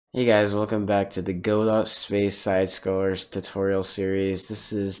Hey guys, welcome back to the Godot Space Sidescrollers tutorial series.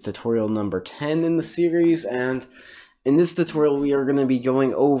 This is tutorial number 10 in the series, and in this tutorial we are going to be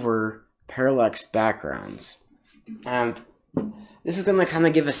going over Parallax Backgrounds. And this is going to kind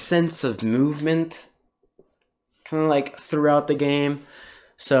of give a sense of movement, kind of like throughout the game.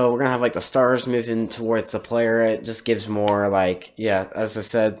 So we're going to have like the stars moving towards the player. It just gives more like, yeah, as I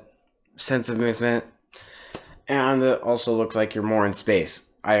said, sense of movement. And it also looks like you're more in space,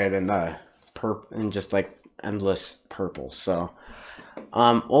 other than the and just like endless purple. So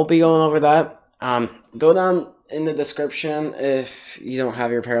we'll be going over that. Go down in the description if you don't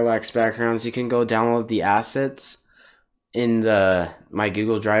have your Parallax backgrounds. You can go download the assets in the my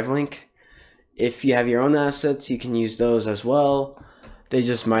Google Drive link. If you have your own assets, you can use those as well. They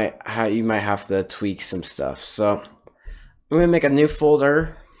just you might have to tweak some stuff. So I'm gonna make a new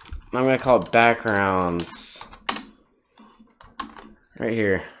folder. I'm gonna call it backgrounds. Right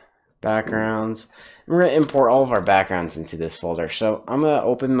here, backgrounds. And we're gonna import all of our backgrounds into this folder. So I'm gonna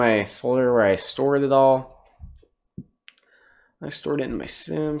open my folder where I stored it all. I stored it in my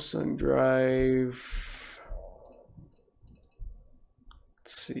Samsung drive.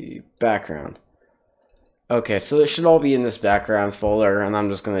 Let's see, background. Okay, so it should all be in this background folder, and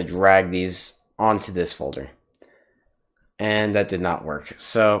I'm just gonna drag these onto this folder. And that did not work.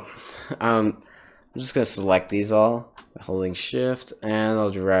 So I'm just gonna select these all by holding shift, and I'll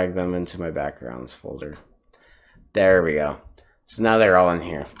drag them into my backgrounds folder. There we go. So now they're all in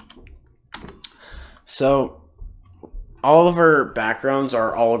here. So all of our backgrounds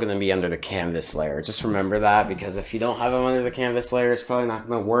are all going to be under the canvas layer. Just remember that, because if you don't have them under the canvas layer, it's probably not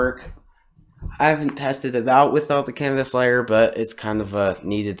going to work. I haven't tested it out without the canvas layer, but it's kind of a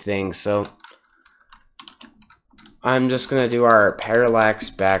needed thing. So I'm just going to do our parallax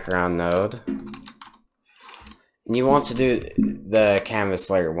background node. And you want to do the canvas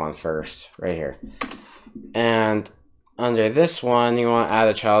layer one first, right here. And under this one, you want to add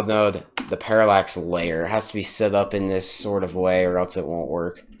a child node, the parallax layer. It has to be set up in this sort of way, or else it won't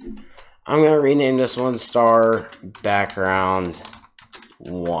work. I'm going to rename this one star background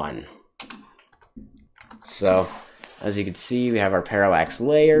 1. So, as you can see, we have our parallax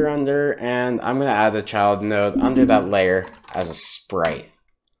layer under, and I'm going to add a child node under that layer as a sprite.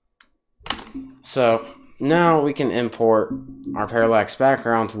 So now we can import our parallax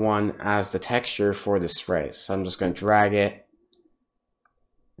background 1 as the texture for this sprite. So I'm just going to drag it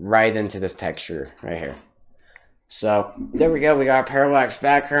right into this texture right here. So there we go. We got our parallax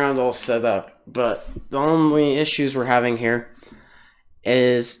background all set up. But the only issues we're having here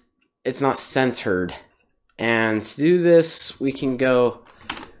is it's not centered. And to do this, we can go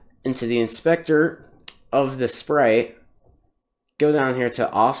into the inspector of the sprite, go down here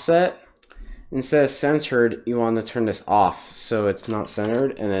to offset. Instead of centered, you want to turn this off so it's not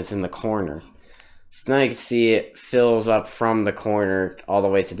centered and it's in the corner. So now you can see it fills up from the corner all the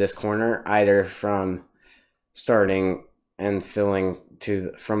way to this corner, either from starting and filling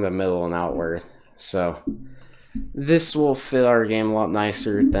from the middle and outward. So this will fit our game a lot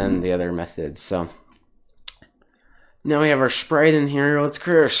nicer than the other methods. So now we have our sprite in here. Let's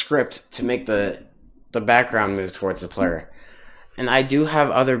create our script to make the background move towards the player. And I do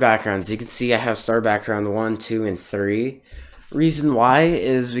have other backgrounds. You can see I have star background 1, 2, and 3. Reason why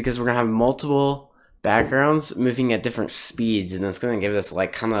is because we're going to have multiple backgrounds moving at different speeds, and it's going to give us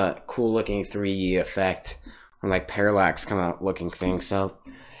like kind of cool looking 3D effect, or like parallax kind of looking thing. So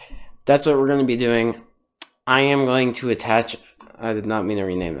that's what we're going to be doing. I am going to attach, I did not mean to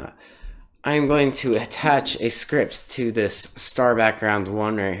rename that. I am going to attach a script to this star background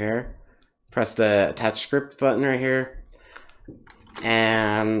 1 right here. Press the attach script button right here.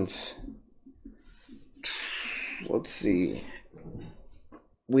 And let's see,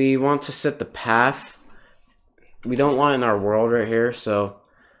 we want to set the path. We don't want it in our world right here, so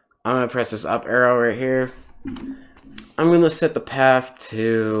I'm going to press this up arrow right here. I'm going to set the path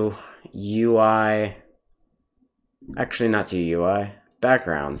to UI, actually not to UI,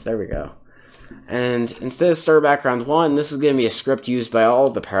 backgrounds, there we go. And instead of star background 1, this is going to be a script used by all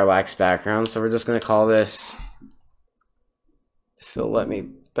of the parallax backgrounds, so we're just going to call this, if it'll let me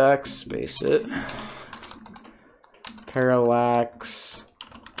backspace it, parallax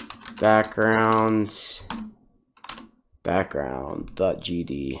backgrounds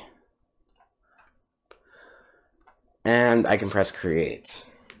background.gd, and I can press create.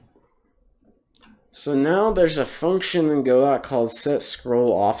 So now there's a function in Godot called set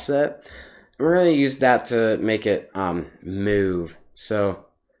scroll offset. We're going to use that to make it move. So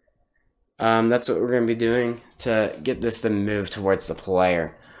that's what we're going to be doing to get this to move towards the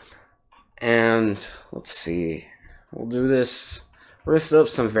player. And let's see, we'll do this we're gonna set up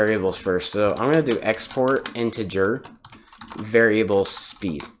some variables first. So I'm gonna do export integer variable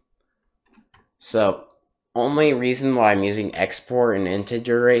speed. So only reason why I'm using export and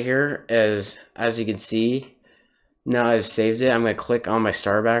integer right here is, as you can see, now I've saved it. I'm gonna click on my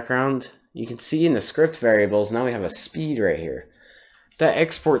star background. You can see in the script variables, now we have a speed right here. That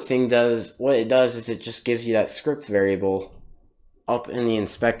export thing does, what it does is it just gives you that script variable up in the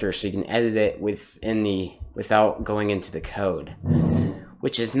inspector so you can edit it without going into the code.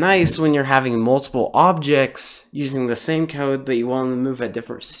 Which is nice when you're having multiple objects using the same code, but you want them to move at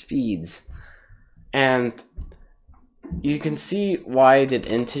different speeds. And you can see why I did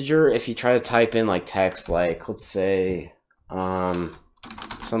integer if you try to type in like text, like let's say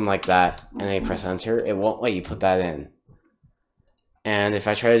something like that, and then you press enter, it won't let you put that in. And if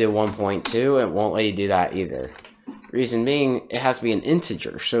I try to do 1.2, it won't let you do that either. Reason being, it has to be an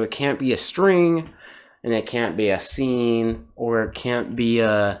integer, so it can't be a string, and it can't be a scene, or it can't be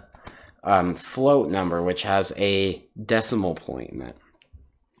a float number, which has a decimal point in it.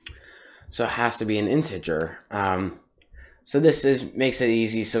 So it has to be an integer. So this makes it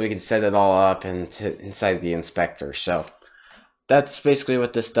easy, so we can set it all up inside the inspector. So that's basically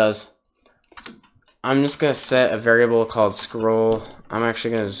what this does. I'm just gonna set a variable called scroll. I'm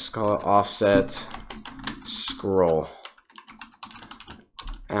actually gonna just call it offset scroll.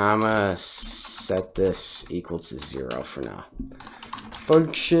 And I'm gonna set this equal to 0 for now.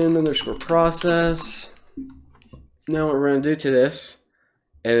 Function underscore process. Now what we're gonna do to this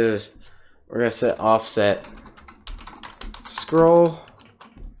is we're gonna set offset scroll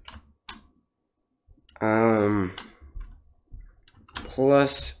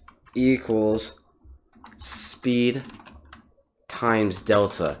plus equals speed times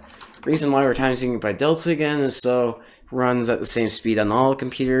delta. Reason why we're timesing it by delta again is so it runs at the same speed on all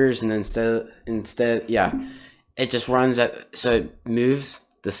computers, and instead it just runs at, so it moves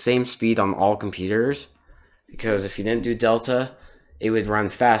the same speed on all computers, because if you didn't do delta, it would run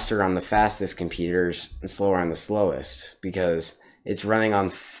faster on the fastest computers and slower on the slowest, because it's running on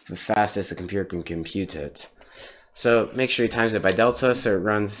the fastest the computer can compute it. So make sure you times it by delta so it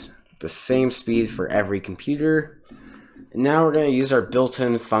runs the same speed for every computer. And now we're going to use our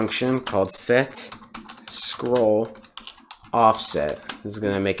built-in function called set scroll offset. This is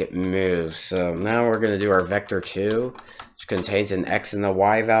going to make it move. So now we're going to do our vector2, which contains an x and a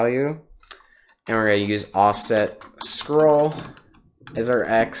y value. And we're going to use offset scroll as our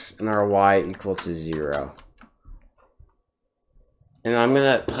x and our y equal to 0. And I'm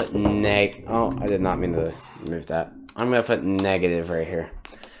going to put oh, I did not mean to move that. I'm going to put negative right here.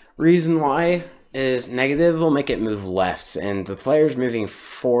 Reason why is negative will make it move left, and the player's moving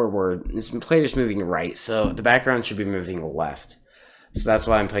forward, the player's moving right, so the background should be moving left. So that's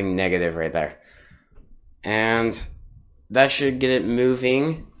why I'm putting negative right there. And that should get it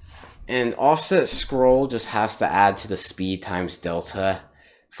moving. And offset scroll just has to add to the speed times delta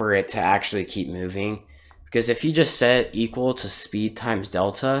for it to actually keep moving. Because if you just set it equal to speed times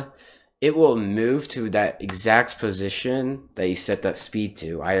delta, it will move to that exact position that you set that speed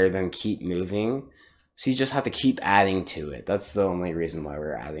to, other than keep moving. So you just have to keep adding to it. That's the only reason why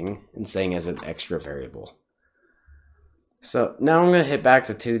we're adding and saying as an extra variable. So now I'm going to hit back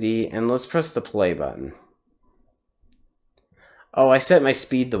to 2D and let's press the play button. Oh, I set my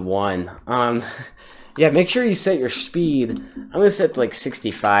speed to 1. Yeah, make sure you set your speed. I'm going to set to like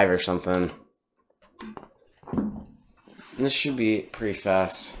 65 or something. This should be pretty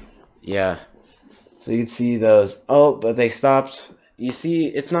fast. Yeah. So you can see those. Oh, but they stopped. You see,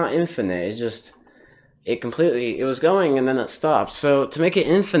 it's not infinite. It's just, it was going and then it stopped. So to make it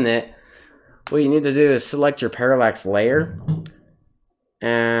infinite, what you need to do is select your parallax layer.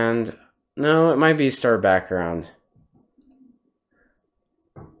 And no, it might be star background.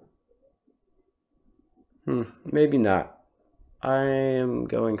 Maybe not. I am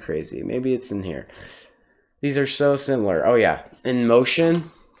going crazy. Maybe it's in here. These are so similar. Oh yeah, in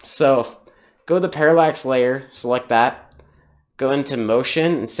motion. So go to the parallax layer, select that. Go into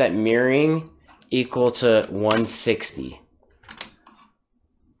motion and set mirroring equal to 160.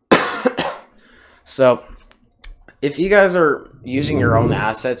 So if you guys are using your own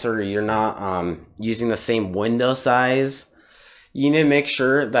assets or you're not using the same window size, you need to make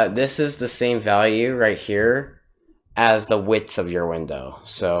sure that this is the same value right here as the width of your window.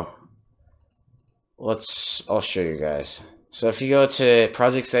 So I'll show you guys. So if you go to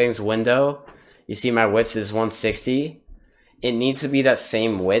project settings window, you see my width is 160. It needs to be that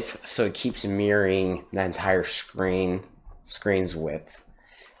same width so it keeps mirroring the entire screen's width.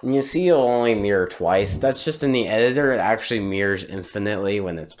 And you see it'll only mirror twice. That's just in the editor. It actually mirrors infinitely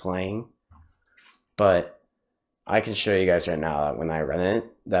when it's playing. But I can show you guys right now that when I run it,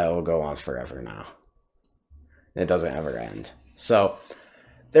 that will go on forever now. It doesn't ever end. So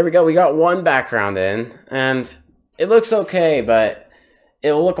there we go. We got one background in, and it looks okay, but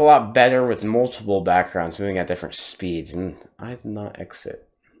it will look a lot better with multiple backgrounds moving at different speeds. And I did not exit.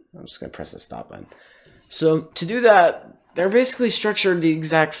 I'm just going to press the stop button. So to do that, they're basically structured the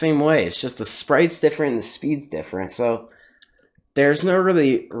exact same way. It's just the sprite's different and the speed's different. So there's no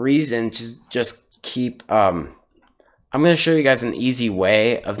really reason to just keep... I'm going to show you guys an easy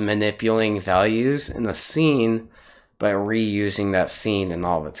way of manipulating values in a scene by reusing that scene in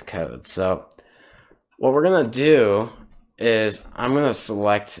all of its code. So what we're going to do is I'm going to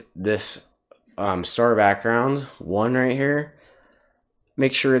select this star background 1 right here.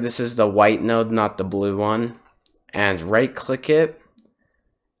 Make sure this is the white node, not the blue one. And right click it.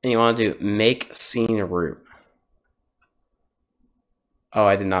 And you want to do make scene root. Oh,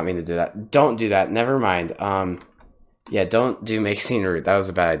 I did not mean to do that. Don't do that. Never mind. Yeah, don't do make scene root. That was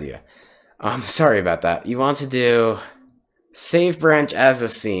a bad idea. Sorry about that. You want to do save branch as a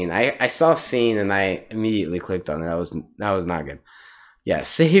scene. I saw scene and I immediately clicked on it. That was not good. Yeah,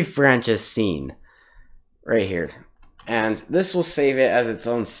 save branch as scene. Right here. And this will save it as its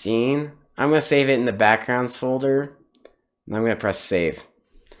own scene. I'm going to save it in the backgrounds folder. And I'm going to press save.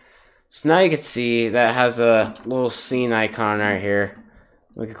 So now you can see that has a little scene icon right here.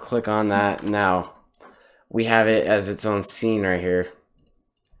 We can click on that. Now we have it as its own scene right here.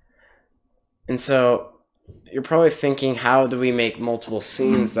 And so you're probably thinking, how do we make multiple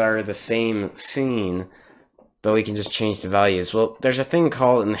scenes that are the same scene, but we can just change the values? Well, there's a thing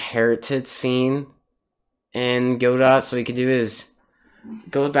called inherited scene in Godot. So what you can do is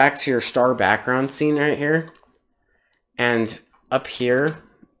go back to your star background scene right here. And up here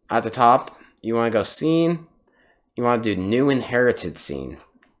at the top, you want to go scene. You want to do new inherited scene.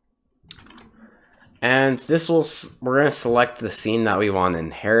 And this will, we're going to select the scene that we want to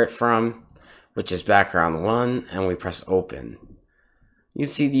inherit from, which is background 1, and we press open. You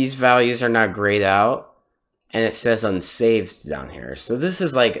see these values are now grayed out, and it says unsaved down here. So this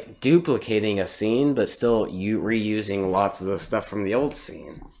is like duplicating a scene, but still reusing lots of the stuff from the old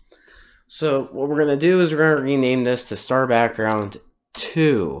scene. So what we're going to do is we're going to rename this to star background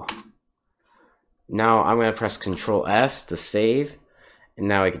 2. Now I'm going to press Control S to save, and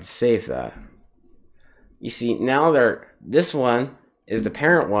now I can save that. You see, now this one is the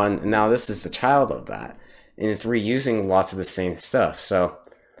parent one, and now this is the child of that. And it's reusing lots of the same stuff. So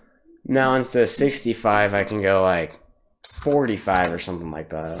now instead of 65, I can go like 45 or something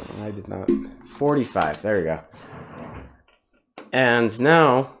like that. I did not. 45, there we go. And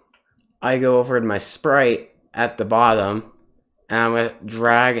now I go over to my sprite at the bottom, and I'm going to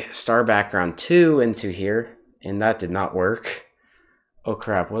drag star background 2 into here, and that did not work. Oh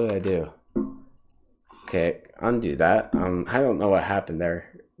crap, what did I do? Okay, undo that. I don't know what happened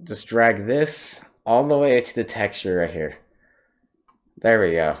there. Just drag this all the way to the texture right here. There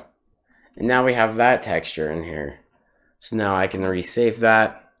we go. And now we have that texture in here. So now I can resave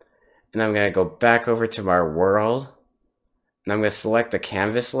that. And I'm going to go back over to my world. And I'm going to select the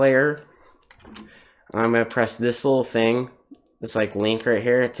canvas layer. And I'm going to press this little thing. This like link right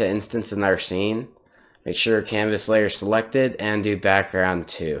here to instance in our scene. Make sure canvas layer is selected and do background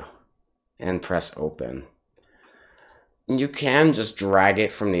 2. And press open. You can just drag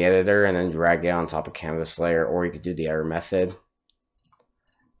it from the editor and then drag it on top of canvas layer, or you could do the other method.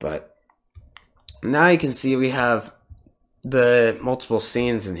 But now you can see we have the multiple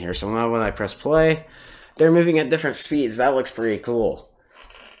scenes in here. So now when I press play, they're moving at different speeds. That looks pretty cool.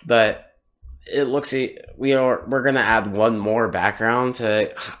 But it looks, we're gonna add one more background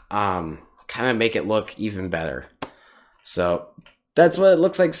to kind of make it look even better. So that's what it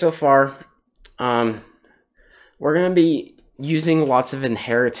looks like so far. We're going to be using lots of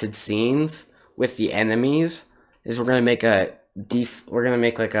inherited scenes with the enemies. We're going to make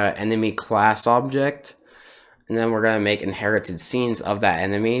like a enemy class object, and then we're going to make inherited scenes of that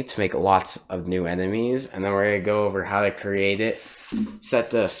enemy to make lots of new enemies, and then we're going to go over how to create it, set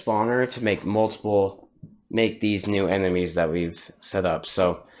the spawner to make these new enemies that we've set up.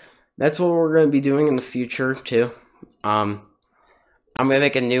 So that's what we're going to be doing in the future too. I'm going to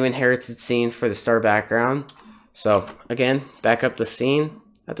make a new inherited scene for the star background. So again, back up the scene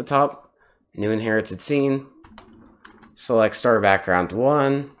at the top, new inherited scene, select star background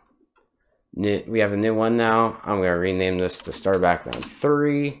 1. We have a new one now. I'm going to rename this to star background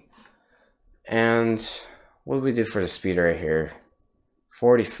 3. And what do we do for the speed right here?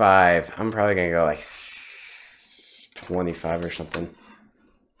 45. I'm probably going to go like 25 or something.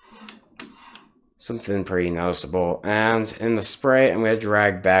 Something pretty noticeable. And in the sprite, I'm going to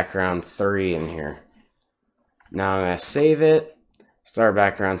drag background 3 in here. Now I'm going to save it. Star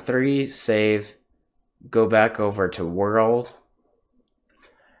background 3, save. Go back over to world.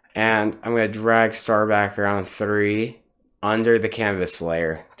 And I'm going to drag star background 3 under the canvas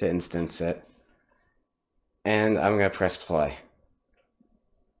layer to instance it. And I'm going to press play.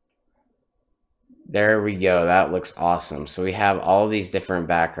 There we go. That looks awesome. So we have all these different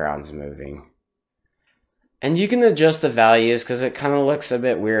backgrounds moving. And you can adjust the values because it kind of looks a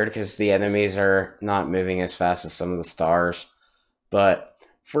bit weird because the enemies are not moving as fast as some of the stars. But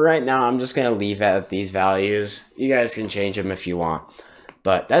for right now, I'm just going to leave it at these values. You guys can change them if you want.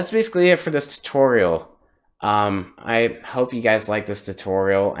 But that's basically it for this tutorial. I hope you guys like this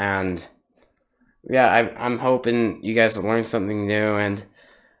tutorial. And yeah, I'm hoping you guys learned something new. And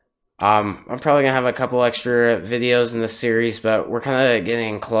I'm probably going to have a couple extra videos in this series. But we're kind of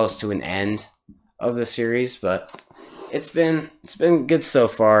getting close to an end of the series, but it's been good so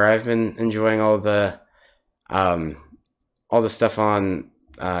far. I've been enjoying all the stuff on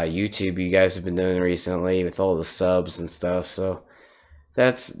YouTube you guys have been doing recently with all the subs and stuff, so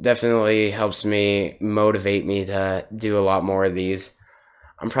that's definitely helps me motivate me to do a lot more of these.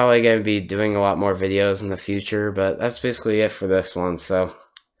 I'm probably going to be doing a lot more videos in the future, but that's basically it for this one. So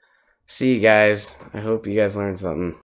see you guys. I hope you guys learned something.